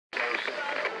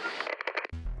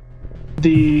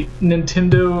the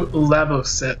Nintendo Labo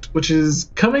set, which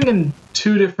is coming in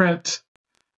two different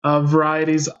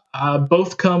varieties.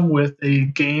 Both come with a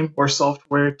game or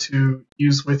software to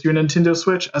use with your Nintendo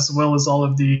Switch, as well as all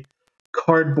of the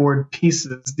cardboard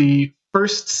pieces. The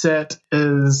first set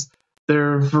is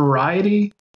their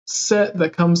variety set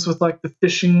that comes with like the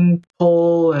fishing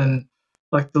pole and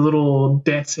like the little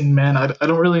dancing man. I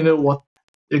don't really know what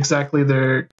exactly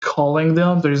they're calling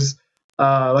them. There's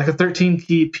like a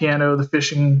 13-key piano, the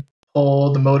fishing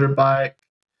pole, the motorbike,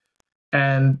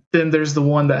 and then there's the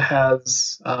one that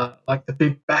has like the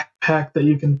big backpack that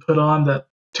you can put on that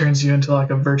turns you into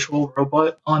like a virtual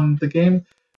robot on the game.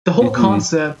 The whole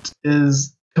concept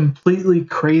is completely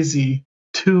crazy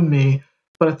to me,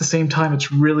 but at the same time,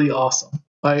 it's really awesome.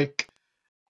 Like,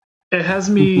 it has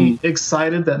me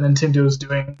excited that Nintendo is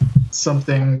doing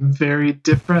something very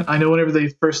different. I know whenever they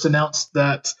first announced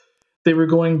that they were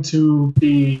going to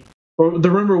be, or the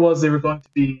rumor was they were going to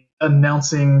be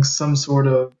announcing some sort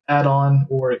of add-on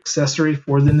or accessory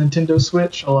for the Nintendo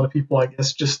Switch, a lot of people, I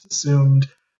guess, just assumed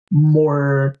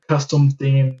more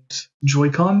custom-themed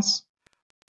Joy-Cons.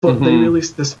 But they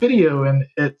released this video, and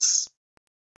it's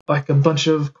like a bunch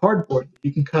of cardboard that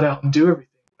you can cut out and do everything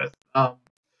with.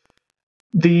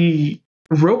 The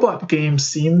robot game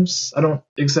seems, I don't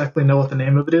exactly know what the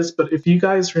name of it is, but if you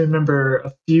guys remember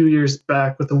a few years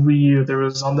back with the Wii U, there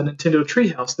was on the Nintendo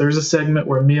Treehouse, there was a segment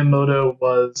where Miyamoto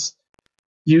was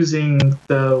using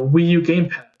the Wii U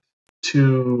gamepad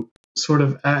to sort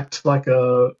of act like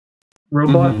a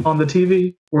robot on the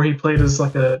TV, where he played as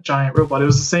like a giant robot. It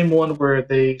was the same one where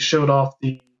they showed off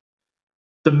the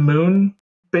moon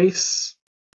base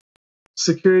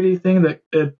security thing that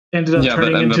it ended up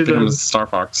turning into the Star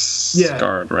Fox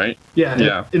guard, right? Yeah,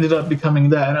 it ended up becoming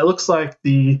that, and it looks like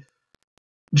the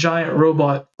giant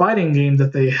robot fighting game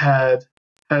that they had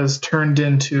has turned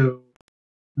into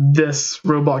this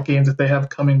robot game that they have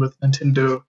coming with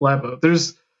Nintendo Labo.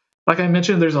 There's, like I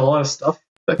mentioned, there's a lot of stuff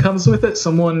that comes with it.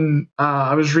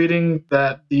 I was reading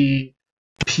that the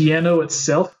piano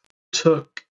itself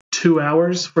took 2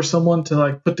 hours for someone to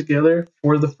like put together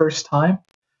for the first time.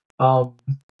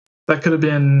 That could have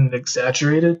been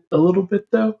exaggerated a little bit,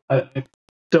 though. I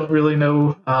don't really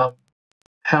know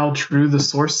how true the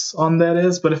source on that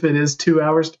is, but if it is 2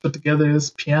 hours to put together this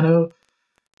piano,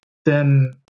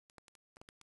 then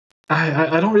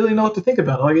I don't really know what to think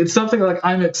about it. Like, it's something like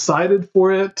I'm excited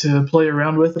for it to play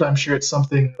around with it. I'm sure it's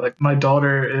something like my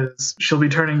daughter she'll be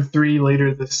turning 3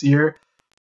 later this year.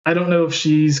 I don't know if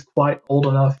she's quite old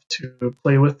enough to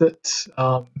play with it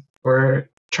or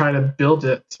try to build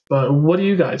it, but what do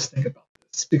you guys think about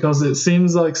this? Because it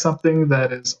seems like something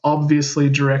that is obviously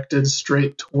directed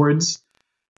straight towards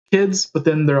kids, but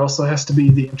then there also has to be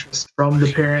the interest from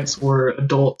the parents or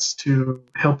adults to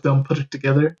help them put it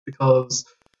together, because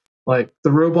like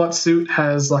the robot suit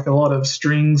has like a lot of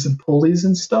strings and pulleys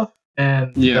and stuff,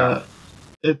 and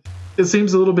it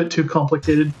seems a little bit too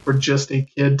complicated for just a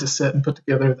kid to sit and put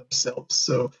together themselves.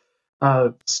 So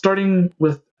starting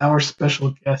with our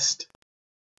special guest,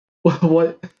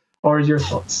 what are your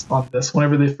thoughts on this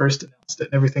whenever they first announced it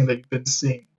and everything that you've been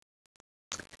seeing?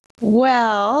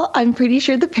 Well, I'm pretty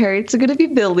sure the parents are going to be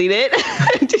building it.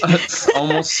 That's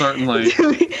almost certainly.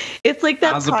 It's like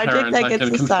that project that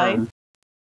gets assigned.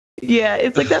 Yeah,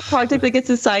 it's like that project that gets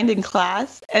assigned in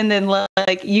class, and then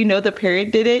like the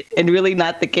parent did it, and really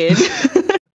not the kid.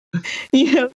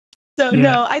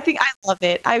 No, I think I love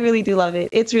it. I really do love it.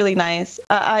 It's really nice.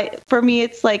 For me,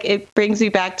 it's like it brings me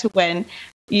back to when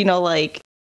like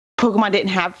Pokemon didn't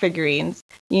have figurines,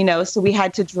 so we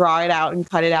had to draw it out and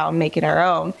cut it out and make it our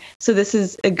own. So this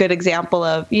is a good example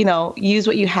of use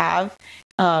what you have.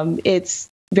 It's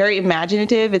very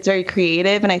imaginative, it's very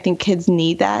creative, and I think kids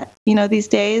need that these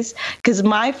days, because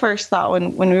my first thought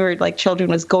when we were like children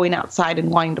was going outside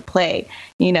and wanting to play,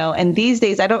 and these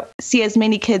days I don't see as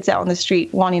many kids out on the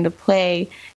street wanting to play,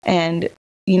 and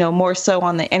more so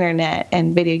on the internet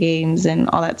and video games and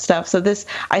all that stuff. So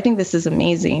I think this is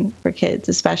amazing for kids,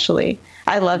 especially.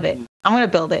 I love it. I'm gonna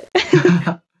build it.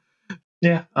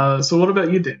 Yeah. So what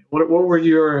about you, Daniel? What were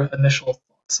your initial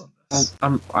thoughts on this?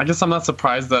 I guess I'm not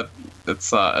surprised that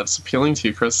it's appealing to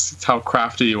you, Chris. It's how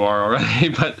crafty you are already.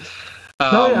 But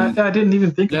no, I didn't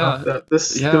even think about that.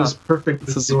 This goes perfect.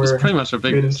 This is pretty much a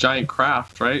big giant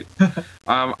craft, right?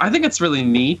 I think it's really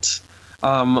neat.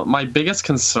 My biggest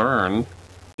concern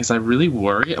is I really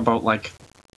worry about like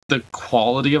the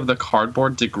quality of the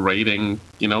cardboard degrading,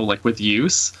 like with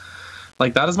use.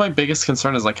 Like that is my biggest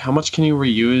concern, is like how much can you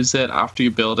reuse it after you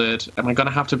build it? Am I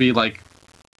gonna have to be like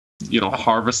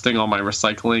harvesting all my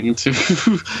recycling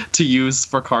to use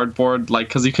for cardboard? Like,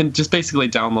 because you can just basically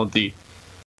download the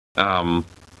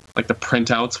like the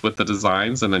printouts with the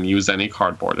designs, and then use any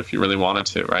cardboard if you really wanted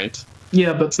to, right?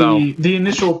 Yeah, but the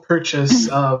initial purchase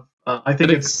of I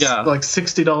think it's like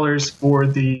 $60 for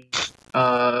the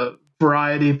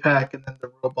variety pack, and then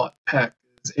the robot pack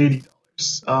is $80.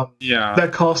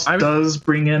 That cost does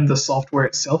bring in the software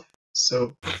itself.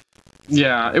 So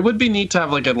yeah, it would be neat to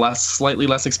have like a slightly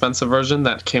less expensive version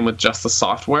that came with just the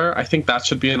software. I think that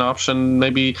should be an option.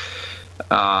 Maybe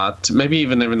maybe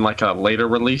even like a later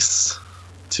release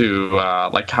to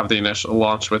like have the initial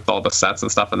launch with all the sets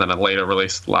and stuff, and then a later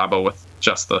release Labo with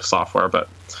just the software. But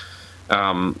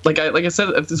like I said,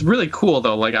 it's really cool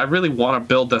though. Like I really want to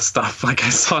build this stuff. Like I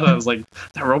saw that, I was like,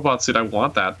 that robot suit, I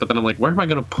want that. But then I'm like, where am I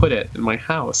going to put it in my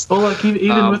house? Well, like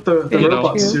even with the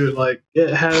robot suit, like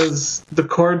it has the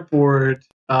cardboard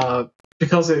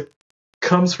because it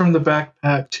comes from the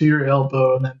backpack to your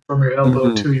elbow, and then from your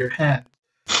elbow to your hand.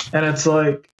 And it's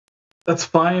like, that's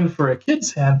fine for a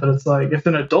kid's hand, but it's like, if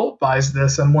an adult buys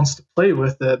this and wants to play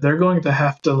with it, they're going to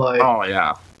have to like... Oh,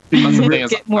 yeah. That's the thing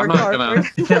is, I'm not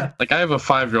gonna... Like, I have a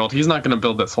 5-year-old. He's not going to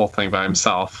build this whole thing by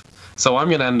himself. So I'm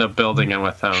going to end up building it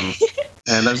with him.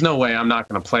 And there's no way I'm not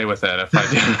going to play with it if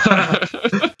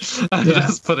I do. I'm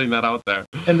just putting that out there.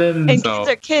 And kids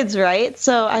are kids, right?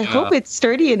 So I hope it's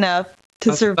sturdy enough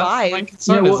to survive. My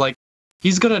concern is, like,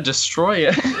 he's going to destroy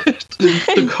it.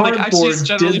 The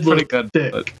cardboard did look good,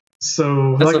 thick.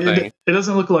 So like, it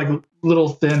doesn't look like little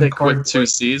thin cardboard. With 2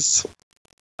 C's.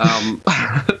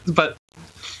 But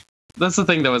that's the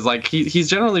thing, though, is like he's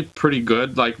generally pretty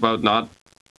good, like, about not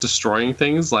destroying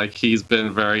things. Like he's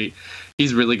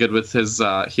really good with his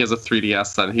he has a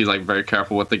 3DS, and he's like very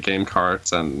careful with the game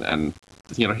carts, and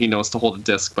you know, he knows to hold a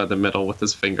disc by the middle with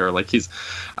his finger. Like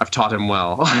I've taught him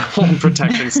well on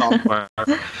protecting software.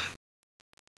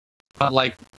 But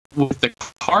like with the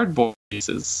cardboard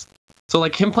pieces, so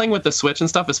like him playing with the Switch and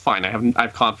stuff is fine. I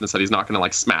have confidence that he's not going to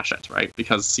like smash it, right?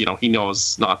 Because, you know, he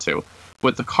knows not to.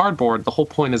 With the cardboard, the whole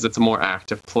point is it's a more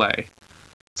active play.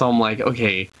 So I'm like,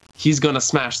 okay, he's going to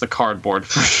smash the cardboard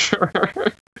for sure.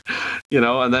 You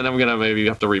know, and then I'm going to maybe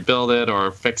have to rebuild it or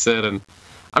fix it. And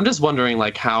I'm just wondering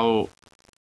like how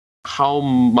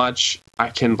much I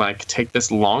can like take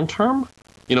this long term.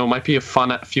 You know, it might be a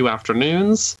fun few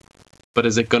afternoons, but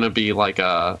is it going to be like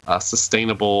a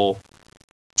sustainable,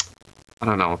 I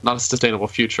don't know, not a sustainable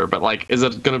future, but like, is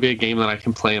it going to be a game that I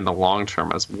can play in the long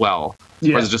term as well?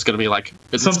 Yeah. Or is it just going to be like,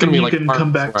 it's going to be like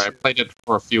where I played it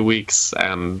for a few weeks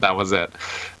and that was it.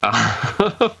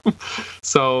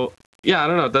 So yeah, I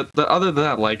don't know. That other than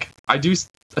that, like I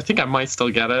think I might still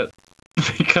get it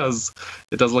because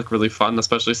it does look really fun,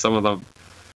 especially some of the,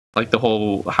 like the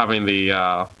whole having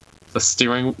the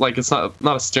steering, like it's not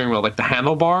a steering wheel, like the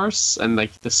handlebars, and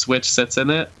like the Switch sits in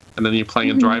it, and then you're playing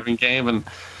a driving game and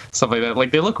stuff like that.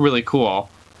 Like they look really cool.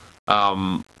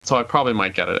 So I probably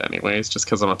might get it anyways, just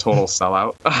because I'm a total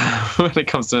sellout when it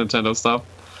comes to Nintendo stuff.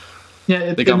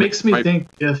 Yeah, it makes me think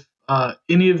if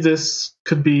any of this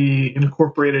could be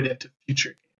incorporated into future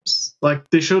games. Like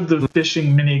they showed the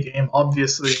fishing mini game.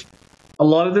 Obviously, a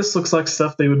lot of this looks like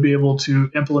stuff they would be able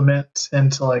to implement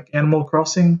into like Animal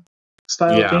Crossing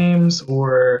style games,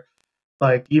 or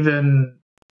like even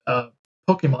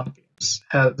Pokemon games.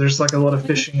 There's like a lot of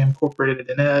fishing incorporated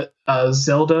in it.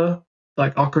 Zelda,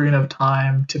 like Ocarina of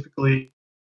Time, typically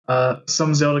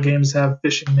some Zelda games have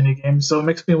fishing mini games. So it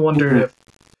makes me wonder if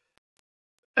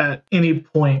at any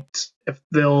point if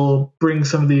they'll bring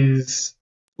some of these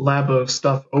Labo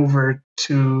stuff over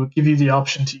to give you the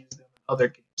option to use them in other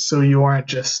games, so you aren't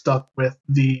just stuck with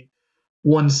the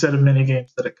one set of mini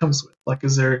games that it comes with. Like,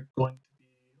 is there going to be,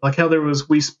 like how there was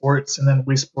Wii Sports and then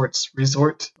Wii Sports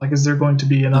Resort, like is there going to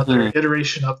be another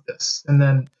iteration of this? And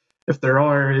then if there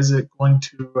are, is it going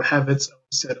to have its own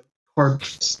set of cardboard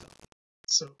stuff?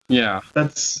 So yeah,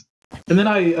 that's, and then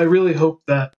I really hope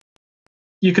that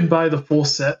you can buy the full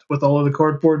set with all of the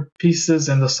cardboard pieces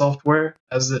and the software,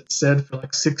 as it said, for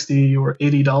like $60 or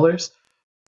 $80.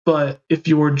 But if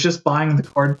you were just buying the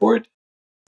cardboard,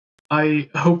 I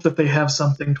hope that they have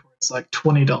something towards like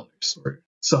 $20 or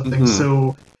something.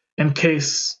 So in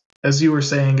case, as you were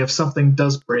saying, if something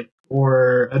does break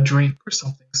or a drink or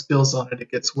something spills on it, it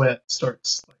gets wet,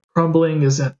 starts like crumbling,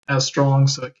 isn't as strong,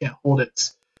 so it can't hold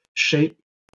its shape.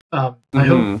 I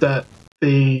hope that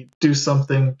they do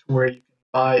something to where you can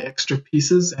buy extra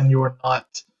pieces and you're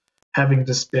not having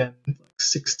to spend like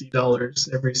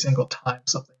 $60 every single time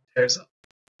something tears up.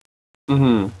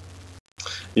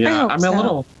 Yeah, I'm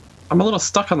a little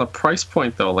stuck on the price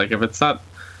point though. Like if it's that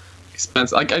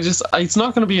expensive, like it's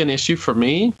not going to be an issue for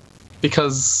me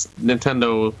because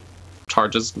Nintendo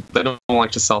charges. They don't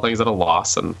like to sell things at a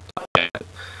loss, and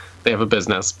they have a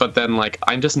business. But then like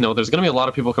I just know there's going to be a lot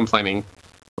of people complaining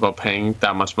about paying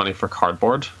that much money for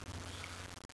cardboard.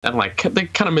 And like they're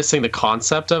kind of missing the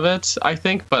concept of it, I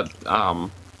think, but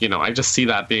I just see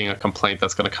that being a complaint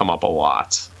that's going to come up a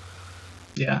lot.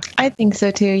 Yeah, I think so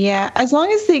too. Yeah, as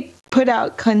long as they put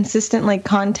out consistent like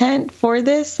content for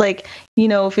this, like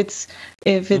if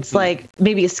it's like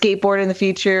maybe a skateboard in the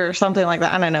future or something like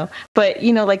that, I don't know, but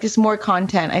like just more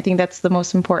content. I think that's the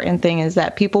most important thing, is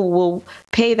that people will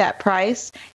pay that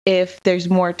price if there's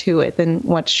more to it than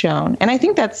what's shown. And I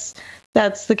think that's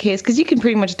the case, because you can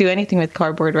pretty much do anything with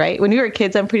cardboard, right? When we were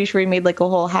kids, I'm pretty sure we made like a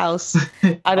whole house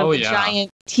out of a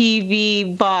giant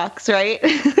TV box, right?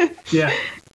 Yeah.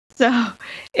 So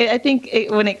I think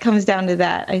when it comes down to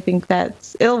that, I think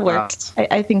it'll work.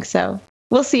 I think so.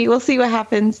 We'll see. We'll see what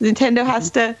happens. Nintendo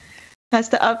has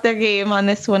to up their game on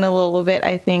this one a little bit,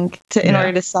 I think, in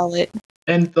order to sell it.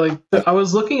 And like I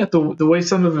was looking at the way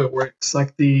some of it works,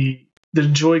 like the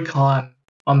Joy-Con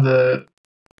on the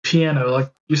piano,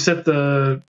 like you set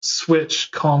the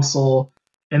Switch console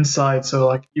inside, so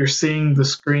like you're seeing the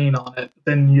screen on it.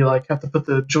 Then you like have to put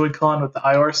the Joy-Con with the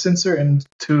IR sensor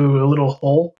into a little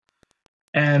hole.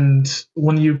 And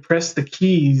when you press the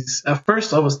keys, at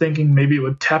first I was thinking maybe it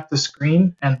would tap the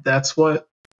screen, and that's what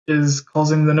is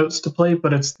causing the notes to play.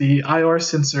 But it's the IR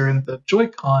sensor and the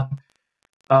Joy-Con.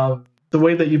 The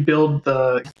way that you build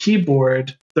the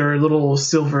keyboard, there are little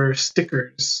silver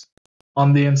stickers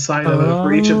on the inside of it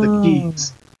for each of the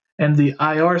keys. And the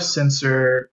IR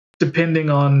sensor, depending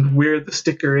on where the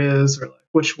sticker is or like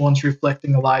which one's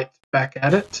reflecting light back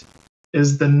at it,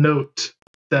 is the note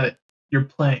that you're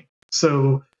playing.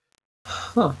 So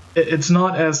it's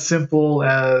not as simple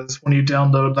as when you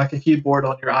download like a keyboard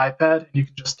on your iPad and you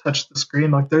can just touch the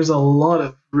screen. Like there's a lot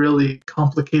of really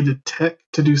complicated tech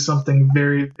to do something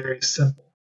very, very simple.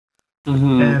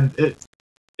 And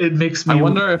it makes me... I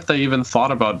wonder if they even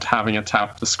thought about having it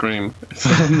tap the screen.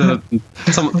 Someone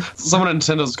at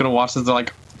Nintendo's going to watch this, they're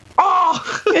like,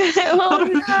 oh!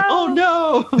 Oh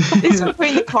no! It's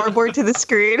bring the cardboard to the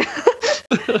screen.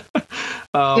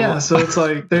 Yeah, so it's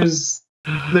like there's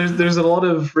a lot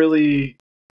of really,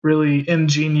 really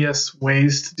ingenious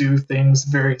ways to do things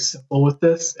very simple with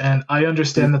this, and I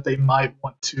understand that they might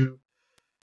want to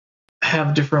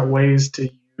have different ways to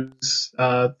use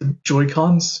the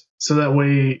Joy-Cons, so that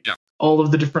way all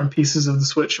of the different pieces of the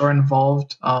Switch are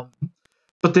involved.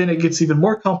 But then it gets even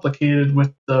more complicated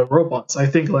with the robots. I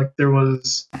think like there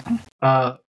was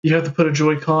you have to put a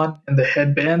Joy-Con in the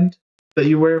headband that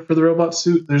you wear for the robot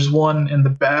suit. There's one in the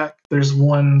back. There's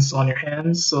ones on your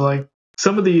hands. So like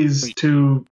some of these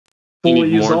to fully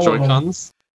use all Joy-Cons?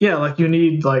 Of them. Yeah, like you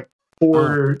need like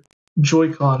 4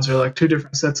 Joy-Cons or like 2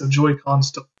 different sets of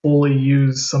Joy-Cons to fully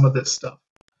use some of this stuff.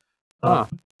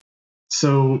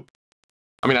 So,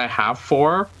 I mean, I have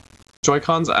 4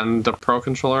 Joy-Cons and the Pro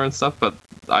Controller and stuff, but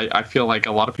I feel like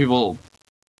a lot of people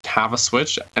have a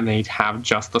Switch and they have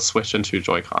just the Switch and 2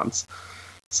 Joy-Cons.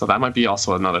 So that might be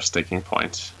also another sticking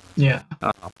point. Yeah.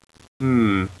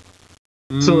 So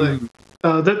like,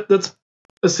 that's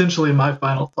essentially my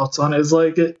final thoughts on it. Is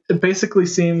like it basically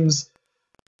seems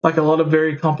like a lot of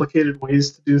very complicated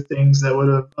ways to do things that would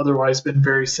have otherwise been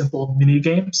very simple mini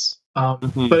games.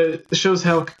 But it shows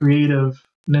how creative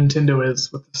Nintendo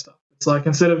is with this stuff. It's like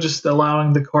instead of just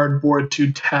allowing the cardboard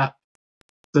to tap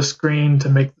the screen to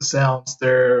make the sounds,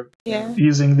 they're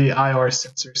using the IR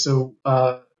sensor. So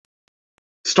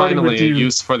starting finally with you, a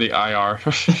use for the IR.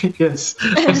 Yes.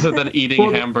 Rather than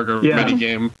eating hamburger mini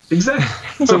game.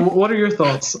 Exactly. So what are your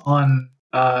thoughts on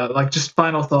like just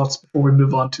final thoughts before we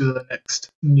move on to the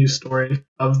next news story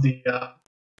of the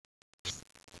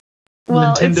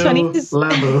Nintendo it's funny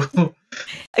Labo?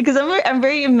 Because I'm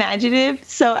very imaginative.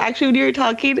 So actually, when you were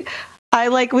talking, I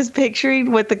like was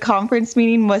picturing what the conference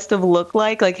meeting must have looked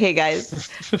like. Like, hey guys,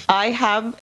 I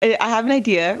have an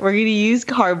idea. We're going to use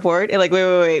cardboard. And like,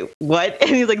 wait, what? And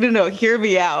he's like, no, hear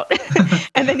me out.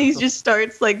 And then he just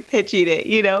starts like pitching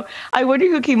it, I wonder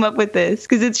who came up with this,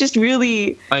 because it's just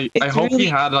really... I hope he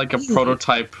had like a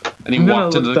prototype and he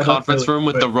walked into the conference room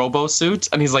with the robo suit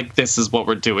and he's like, this is what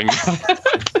we're doing.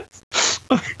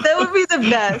 That would be the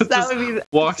best. That would be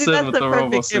walks in with the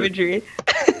robo suit. Imagery.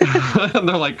 And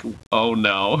they're like, oh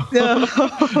no. No.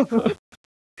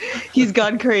 He's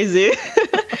gone crazy.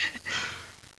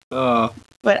 But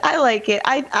I like it.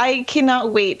 I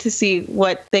cannot wait to see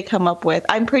what they come up with.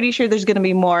 I'm pretty sure there's going to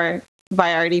be more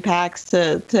variety packs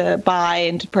to buy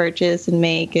and to purchase and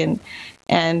make,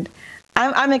 and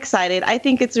I'm excited. I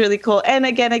think it's really cool. And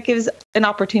again, it gives an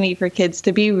opportunity for kids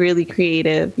to be really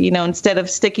creative. Instead of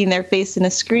sticking their face in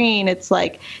a screen, it's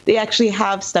like they actually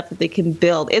have stuff that they can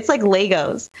build. It's like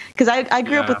Legos, because I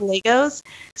grew up with Legos,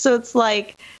 so it's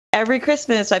like every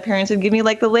Christmas, my parents would give me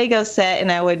like the Lego set,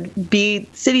 and I would be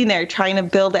sitting there trying to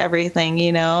build everything,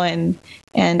 you know. And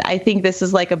I think this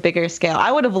is like a bigger scale.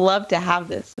 I would have loved to have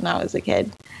this when I was a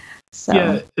kid. So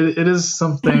yeah, it is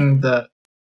something that,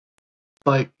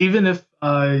 like, even if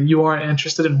you aren't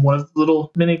interested in one of the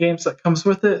little mini games that comes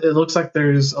with it, it looks like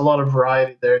there's a lot of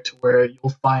variety there to where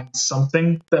you'll find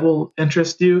something that will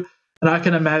interest you. And I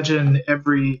can imagine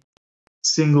every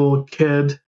single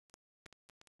kid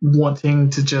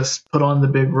wanting to just put on the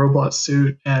big robot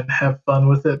suit and have fun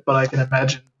with it, but I can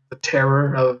imagine the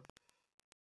terror of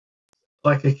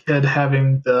like a kid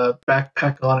having the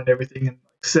backpack on and everything and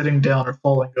like, sitting down or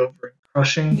falling over and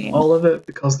crushing all of it,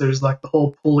 because there's like the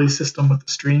whole pulley system with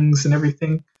the strings and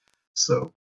everything.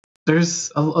 So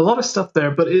there's a lot of stuff there,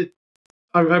 but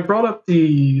I brought up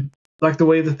the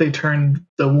way that they turned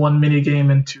the one mini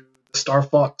game into the Star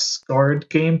Fox Guard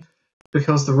game,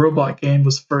 because the robot game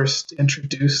was first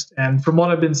introduced. And from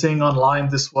what I've been seeing online,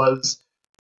 this was,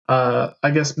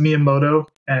 I guess, Miyamoto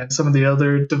and some of the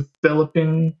other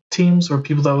developing teams or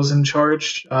people that was in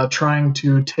charge trying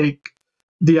to take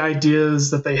the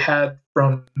ideas that they had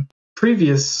from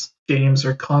previous games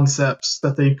or concepts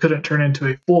that they couldn't turn into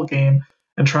a full game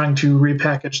and trying to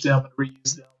repackage them and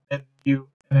reuse them in new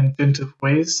and inventive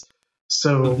ways.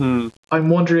 So I'm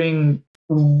wondering,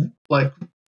 like,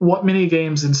 what mini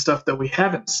games and stuff that we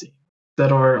haven't seen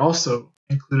that are also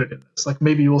included in this. Like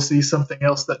maybe we'll see something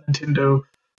else that Nintendo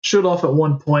showed off at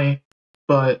one point,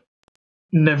 but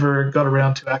never got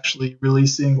around to actually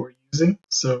releasing or using.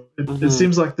 So it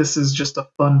seems like this is just a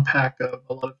fun pack of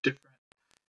a lot of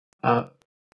different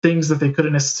things that they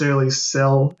couldn't necessarily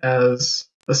sell as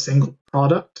a single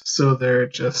product. So they're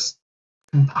just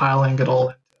compiling it all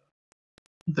into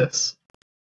this.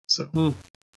 So.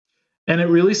 And it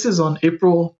releases on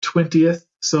April 20th,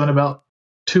 so in about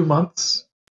 2 months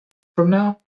from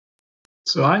now.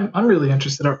 So I'm really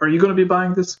interested. Are you going to be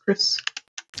buying this, Chris?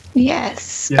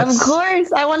 Yes, of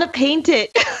course. I want to paint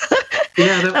it.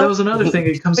 Yeah, that was another thing.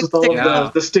 It comes with all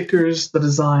of the stickers, the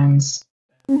designs.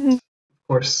 Of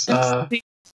course. I'm super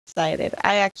excited.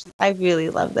 I really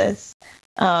love this.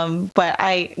 But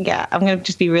I'm going to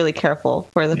just be really careful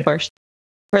for the first.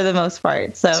 For the most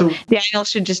part, so Daniel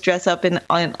should just dress up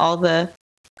on all the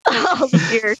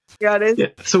gear. To be honest. Yeah.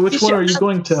 So which one are you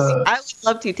going to? I would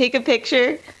love to take a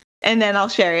picture, and then I'll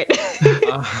share it.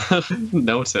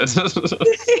 Noted.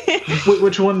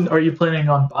 Which one are you planning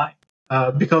on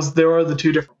buying? Because there are the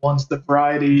two different ones: the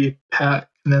variety pack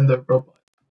and then the robot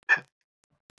pack.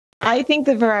 I think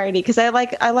the variety, because I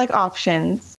like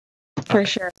options. For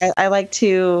sure. I like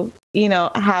to,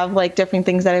 have like different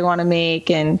things that I want to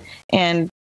make, and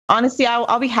honestly,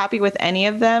 I'll be happy with any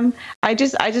of them. I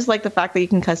just like the fact that you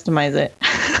can customize it.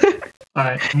 All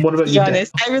right. And what about you?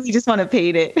 Honest, I really just want to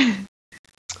paint it.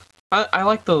 I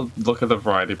like the look of the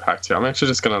variety pack too. I'm actually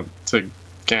just gonna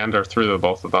gander through the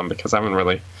both of them because I haven't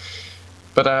really.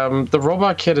 But the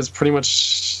robot kit is pretty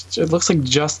much. It looks like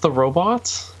just the robot,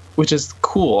 which is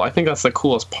cool. I think that's the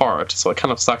coolest part. So it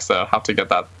kind of sucks to have to get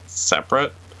that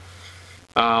separate.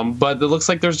 But it looks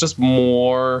like there's just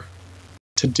more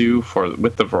to do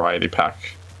with the variety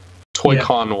pack.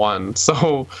 Toy-Con 1.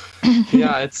 So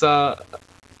yeah, it's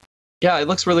it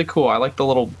looks really cool. I like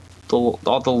all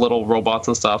the little robots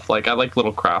and stuff. Like I like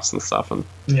little crafts and stuff, and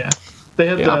they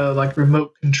have the like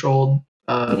remote controlled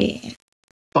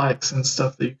bikes and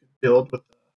stuff that you can build with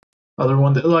the other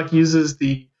one that like uses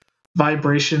the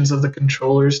vibrations of the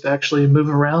controllers to actually move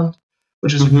around,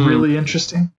 which is really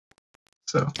interesting.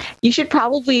 So you should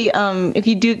probably, if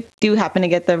you do happen to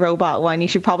get the robot one, you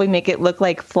should probably make it look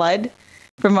like Flood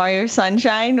from Mario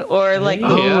Sunshine, or like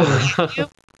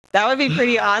that would be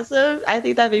pretty awesome. I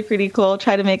think that'd be pretty cool.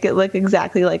 Try to make it look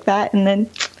exactly like that, and then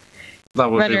that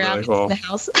would run be around really cool. in the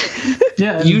house.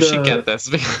 Yeah, you should get this.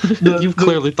 You've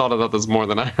clearly thought about this more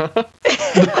than I have.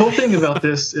 The cool thing about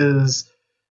this is,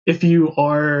 if you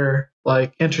are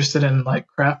like interested in like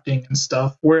crafting and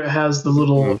stuff, where it has the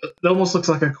little, it almost looks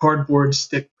like a cardboard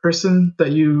stick person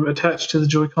that you attach to the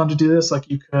Joy-Con to do this. Like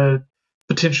you could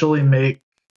potentially make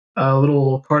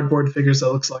little cardboard figures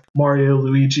that looks like Mario,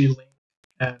 Luigi, Link,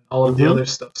 and all of the other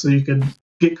stuff. So you can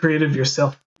get creative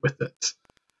yourself with it.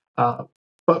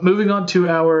 But moving on to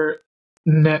our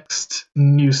next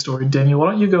news story, Daniel,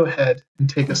 why don't you go ahead and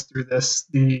take us through this?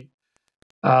 The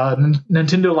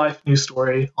Nintendo Life news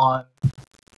story on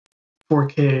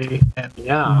 4K and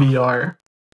VR.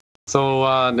 So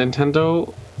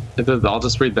Nintendo, I'll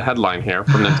just read the headline here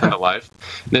from Nintendo Life.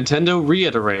 Nintendo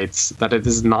reiterates that it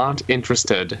is not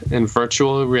interested in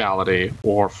virtual reality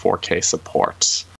or 4K support.